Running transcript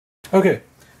Okay,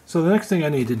 so the next thing I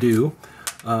need to do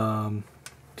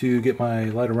to get my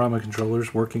Light-O-Rama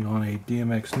controllers working on a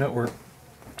DMX network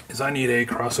is I need a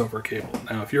crossover cable.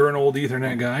 Now, if you're an old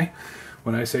Ethernet guy,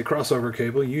 when I say crossover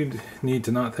cable, you need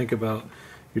to not think about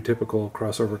your typical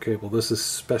crossover cable. This is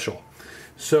special.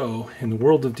 So, in the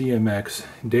world of DMX,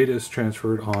 data is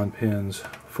transferred on pins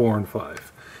 4 and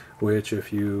 5, which,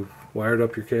 if you wired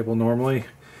up your cable normally,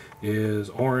 is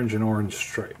orange and orange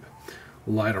stripe.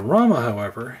 Light-O-Rama,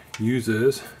 however,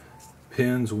 uses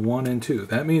pins 1 and 2.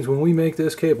 That means when we make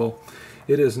this cable,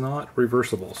 it is not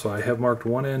reversible. So I have marked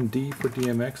one end D for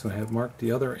DMX, and I have marked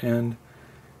the other end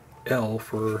L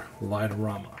for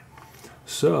Light-O-Rama.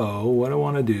 So what I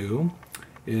want to do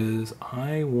is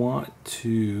I want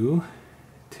to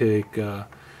take the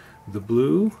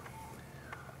blue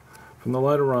from the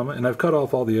Light-O-Rama, and I've cut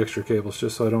off all the extra cables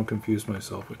just so I don't confuse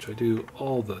myself, which I do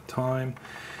all the time.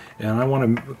 And I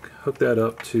want to hook that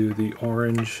up to the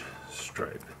orange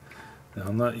stripe. Now,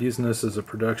 I'm not using this as a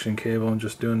production cable, I'm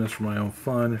just doing this for my own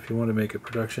fun. If you want to make it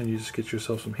production, you just get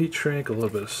yourself some heat shrink, a little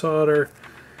bit of solder,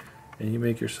 and you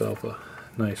make yourself a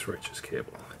nice righteous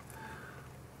cable.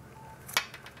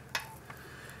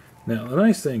 Now, the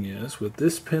nice thing is, with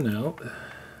this pin out,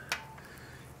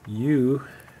 you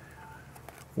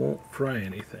won't fry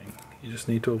anything. You just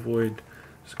need to avoid,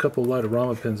 there's a couple of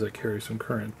Light-O-Rama pins that carry some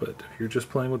current, but if you're just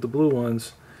playing with the blue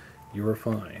ones, you are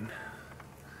fine.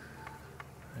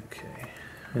 Okay,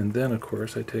 and then of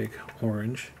course I take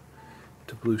orange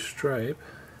to blue stripe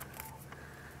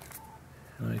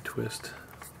and I twist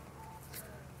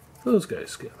those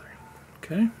guys together.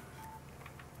 Okay?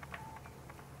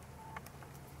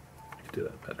 I can do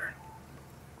that better.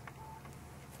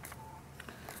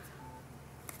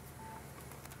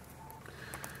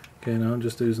 Okay, now I'm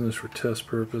just using this for test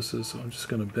purposes, so I'm just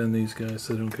going to bend these guys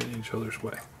so they don't get in each other's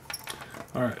way.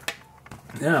 Alright,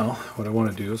 now what I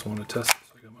want to do is I want to test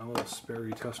this. I got my little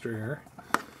Sperry tester here,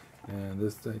 and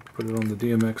this, I put it on the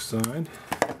DMX side.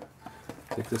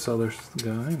 Take this other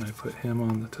guy and I put him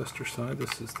on the tester side.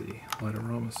 This is the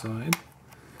Light-O-Rama side.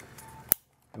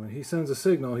 And when he sends a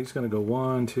signal, he's going to go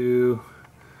 1, 2,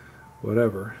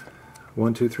 whatever.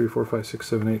 1, 2, 3, 4, 5, 6,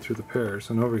 7, 8 through the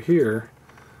pairs. And over here,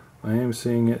 I am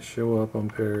seeing it show up on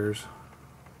pairs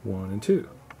 1 and 2.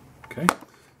 Okay,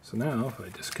 so now if I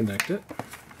disconnect it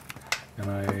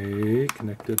and I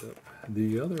connect it up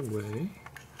the other way,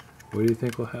 what do you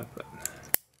think will happen?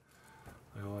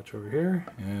 I watch over here,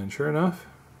 and sure enough,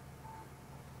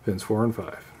 pins 4 and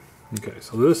 5. Okay,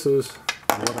 so this is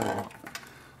what I want.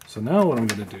 So now what I'm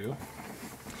going to do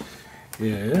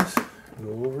is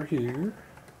go over here.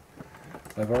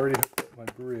 I've already hooked up my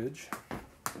bridge.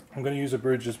 I'm going to use a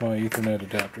bridge as my Ethernet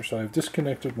adapter. So I've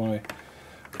disconnected my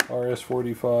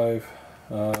RS-45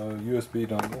 USB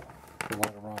dongle for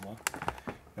Light-O-Rama,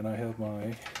 and I have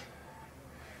my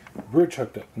bridge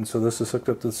hooked up. And so this is hooked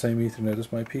up to the same Ethernet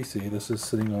as my PC. This is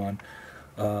sitting on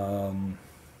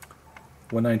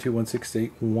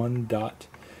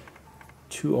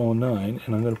 192.168.1.209,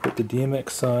 and I'm going to put the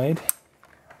DMX side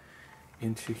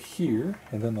into here,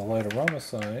 and then the Light-O-Rama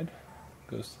side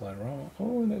goes to Light-O-Rama.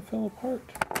 Oh, and it fell apart.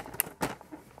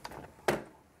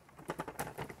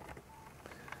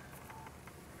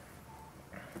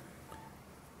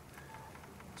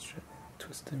 Let's try to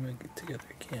twist them and get together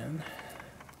again.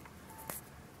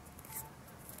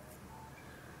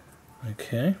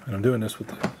 Okay, and I'm doing this with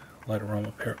the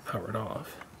Light-O-Rama powered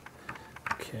off.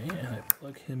 Okay, and I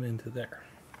plug him into there.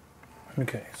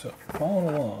 Okay, so if you're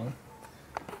following along,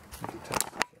 you can test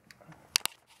this.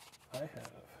 I have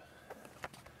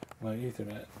my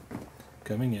Ethernet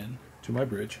coming in to my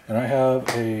bridge, and I have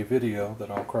a video that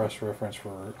I'll cross-reference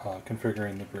for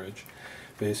configuring the bridge.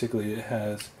 Basically, it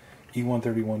has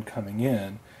E131 coming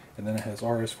in, and then it has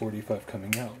RS-45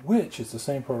 coming out, which is the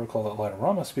same protocol that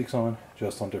Light-O-Rama speaks on,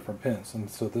 just on different pins. And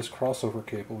so this crossover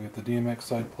cable, we have the DMX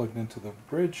side plugged into the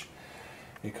bridge.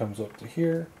 It comes up to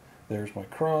here, there's my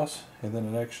cross, and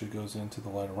then it actually goes into the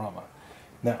Light-O-Rama.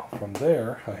 Now, from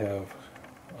there, I have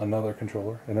another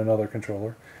controller,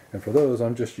 and for those,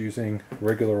 I'm just using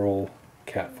regular old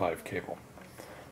Cat 5 cable.